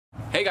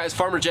Hey guys,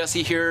 Farmer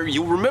Jesse here.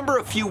 You'll remember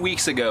a few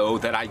weeks ago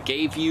that I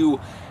gave you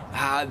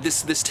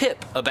this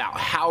tip about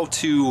how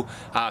to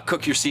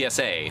cook your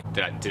CSA.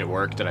 Did it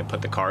work? Did I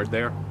put the card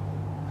there?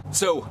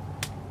 So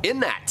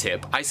in that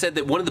tip, I said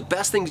that one of the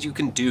best things you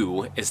can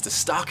do is to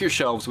stock your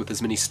shelves with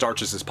as many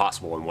starches as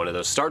possible. And one of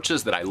those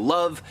starches that I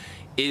love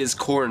is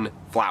corn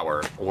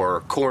flour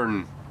or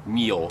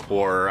cornmeal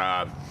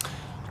or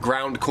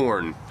ground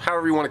corn,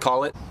 however you want to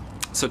call it.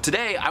 So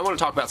today I want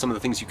to talk about some of the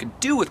things you can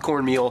do with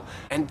cornmeal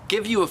and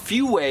give you a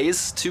few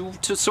ways to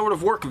sort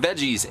of work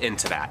veggies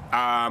into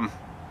that.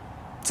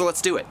 So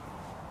let's do it.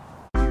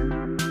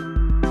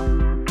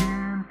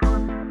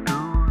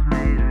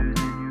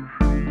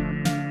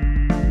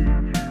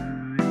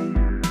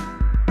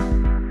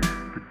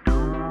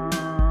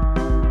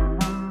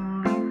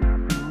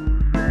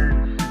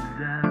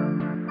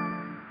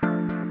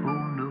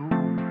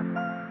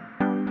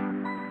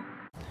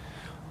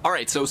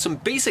 Alright, so some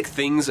basic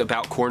things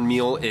about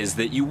cornmeal is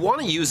that you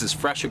want to use as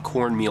fresh a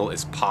cornmeal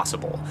as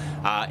possible.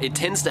 It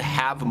tends to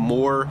have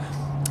more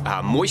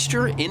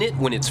moisture in it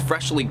when it's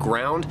freshly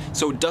ground,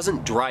 so it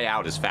doesn't dry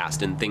out as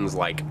fast in things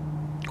like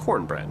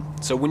cornbread.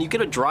 So when you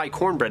get a dry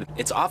cornbread,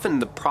 it's often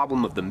the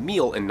problem of the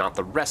meal and not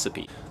the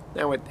recipe.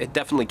 Now, it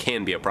definitely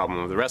can be a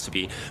problem with the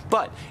recipe,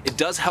 but it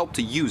does help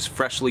to use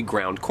freshly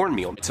ground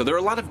cornmeal. So there are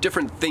a lot of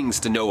different things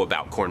to know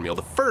about cornmeal.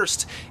 The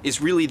first is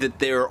really that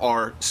there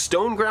are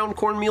stone ground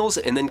cornmeals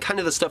and then kind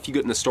of the stuff you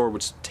get in the store,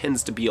 which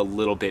tends to be a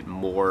little bit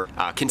more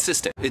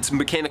consistent. It's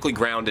mechanically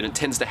ground and it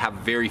tends to have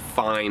very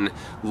fine,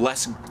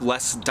 less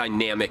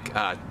dynamic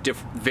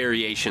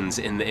variations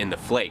in the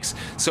flakes.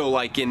 So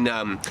like in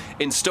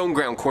stone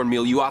ground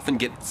cornmeal, you often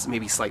get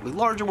maybe slightly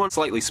larger ones,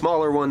 slightly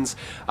smaller ones,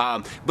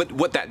 but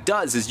what that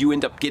does is you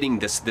end up getting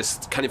this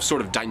kind of sort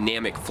of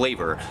dynamic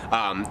flavor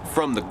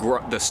from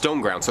the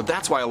stone ground. So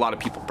that's why a lot of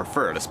people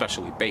prefer it,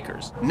 especially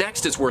bakers.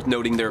 Next, it's worth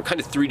noting there are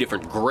kind of three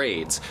different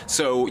grades.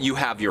 So you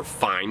have your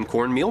fine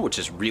cornmeal, which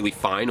is really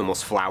fine,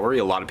 almost floury.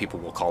 A lot of people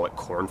will call it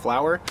corn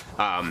flour.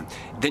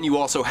 Then you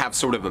also have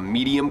sort of a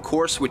medium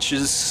coarse, which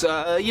is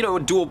you know, a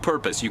dual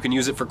purpose. You can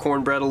use it for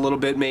cornbread a little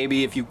bit,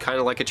 maybe if you kind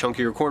of like a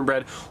chunkier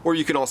cornbread, or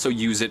you can also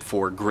use it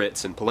for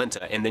grits and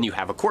polenta. And then you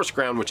have a coarse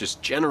ground, which is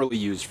generally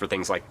used for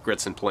things like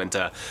grits and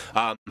polenta.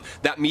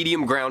 That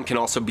medium ground can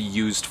also be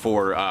used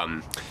for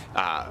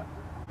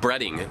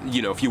breading.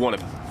 You know, if you want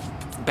to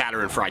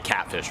batter and fry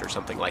catfish or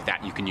something like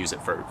that, you can use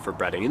it for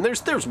breading. And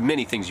there's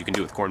many things you can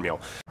do with cornmeal.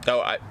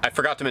 Oh, I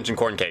forgot to mention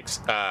corn cakes.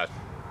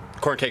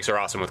 Corn cakes are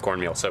awesome with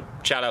cornmeal, so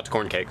shout out to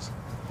corn cakes.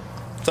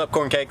 What's up,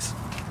 corn cakes?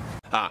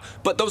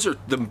 But those are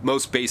the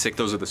most basic,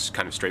 those are the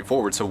kind of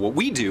straightforward. So what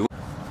we do,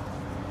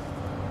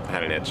 I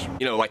had an itch.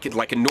 You know,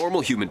 like a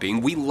normal human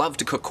being, we love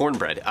to cook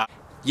cornbread.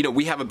 You know,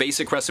 we have a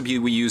basic recipe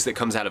we use that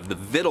comes out of the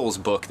Vittles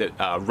book that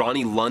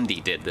Ronnie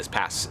Lundy did this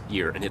past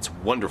year, and it's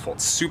wonderful.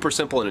 It's super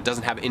simple and it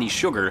doesn't have any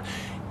sugar.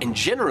 And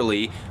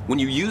generally, when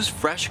you use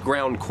fresh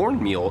ground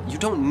cornmeal, you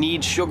don't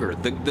need sugar.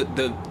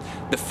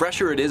 The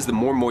fresher it is, the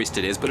more moist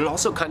it is, but it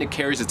also kind of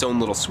carries its own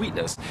little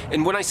sweetness.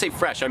 And when I say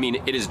fresh, I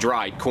mean it is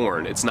dried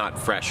corn. It's not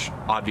fresh,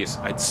 obvious.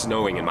 It's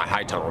snowing in my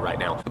high tunnel right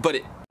now.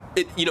 But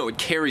you know, it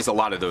carries a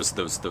lot of those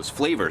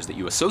flavors that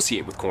you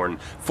associate with corn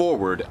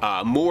forward,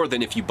 more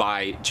than if you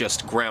buy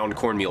just ground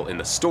cornmeal in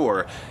the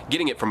store.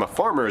 Getting it from a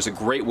farmer is a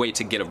great way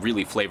to get a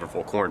really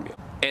flavorful cornmeal.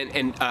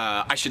 And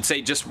I should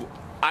say,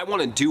 I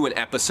want to do an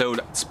episode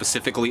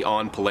specifically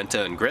on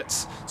polenta and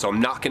grits, so I'm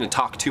not going to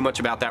talk too much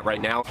about that right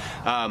now.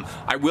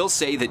 I will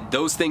say that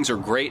those things are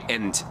great,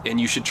 and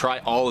you should try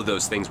all of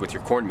those things with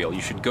your cornmeal.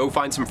 You should go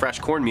find some fresh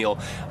cornmeal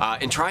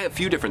and try a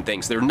few different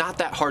things. They're not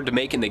that hard to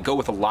make, and they go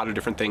with a lot of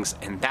different things,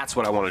 and that's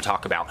what I want to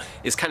talk about,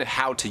 is kind of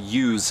how to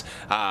use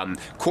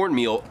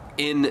cornmeal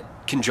in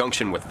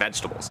conjunction with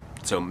vegetables.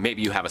 So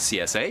maybe you have a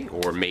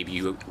CSA, or maybe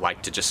you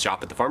like to just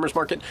shop at the farmer's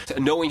market.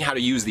 Knowing how to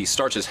use these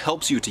starches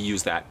helps you to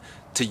use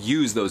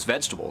those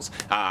vegetables.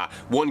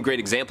 One great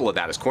example of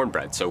that is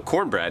cornbread. So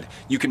cornbread,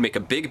 you can make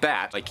a big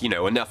batch, like, you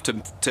know, enough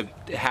to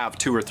have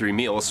 2 or 3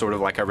 meals, sort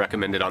of like I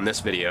recommended on this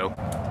video.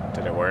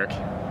 Did it work?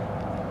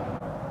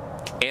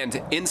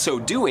 And in so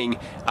doing,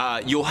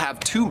 you'll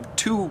have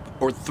two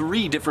or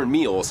three different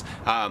meals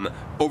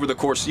over the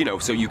course, you know,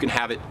 so you can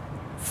have it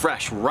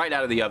fresh right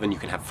out of the oven. You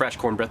can have fresh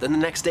cornbread, and the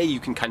next day you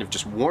can kind of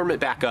just warm it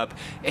back up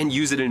and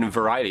use it in a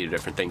variety of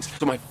different things.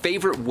 So my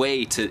favorite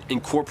way to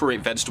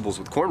incorporate vegetables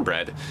with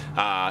cornbread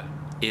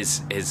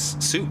is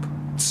soup,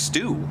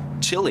 stew,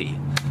 chili,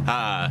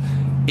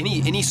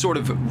 any sort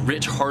of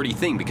rich, hearty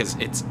thing, because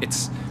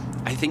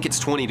I think it's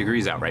 20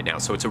 degrees out right now,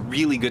 so it's a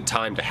really good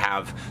time to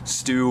have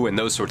stew and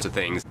those sorts of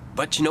things.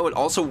 But you know, it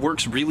also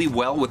works really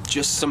well with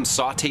just some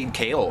sauteed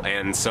kale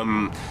and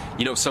some,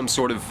 you know, some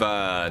sort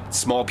of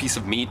small piece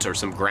of meat or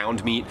some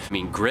ground meat. I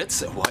mean,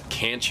 grits, what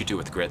can't you do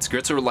with grits?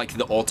 Grits are like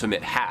the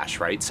ultimate hash,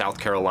 right? South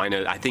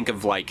Carolina, I think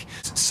of like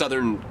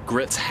Southern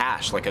grits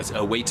hash, like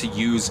a way to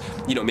use,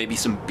 you know, maybe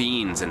some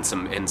beans and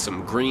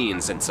some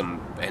greens and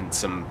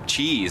some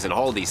cheese and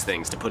all these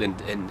things to put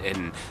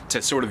in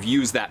to sort of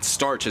use that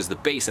starch as the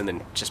base and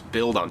then just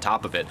build on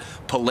top of it.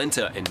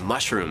 Polenta and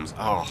mushrooms,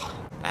 oh,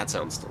 that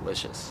sounds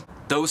delicious.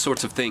 those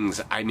sorts of things.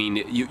 I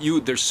mean,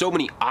 there's so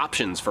many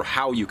options for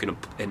how you can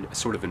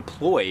sort of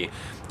employ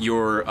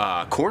your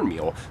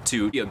cornmeal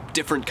to be a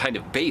different kind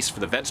of base for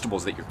the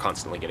vegetables that you're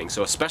constantly getting.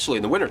 So especially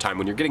in the wintertime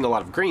when you're getting a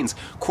lot of greens,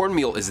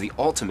 cornmeal is the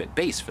ultimate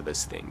base for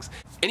those things.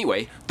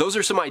 Anyway, those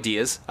are some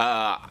ideas.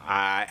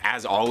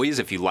 As always,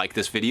 if you like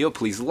this video,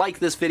 please like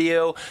this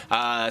video,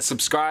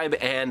 subscribe,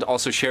 and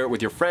also share it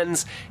with your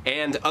friends.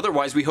 And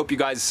otherwise, we hope you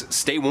guys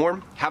stay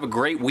warm, have a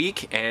great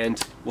week, and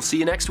we'll see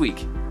you next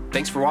week.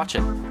 Thanks for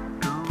watching.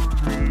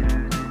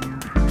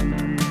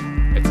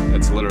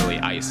 It's literally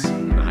ice.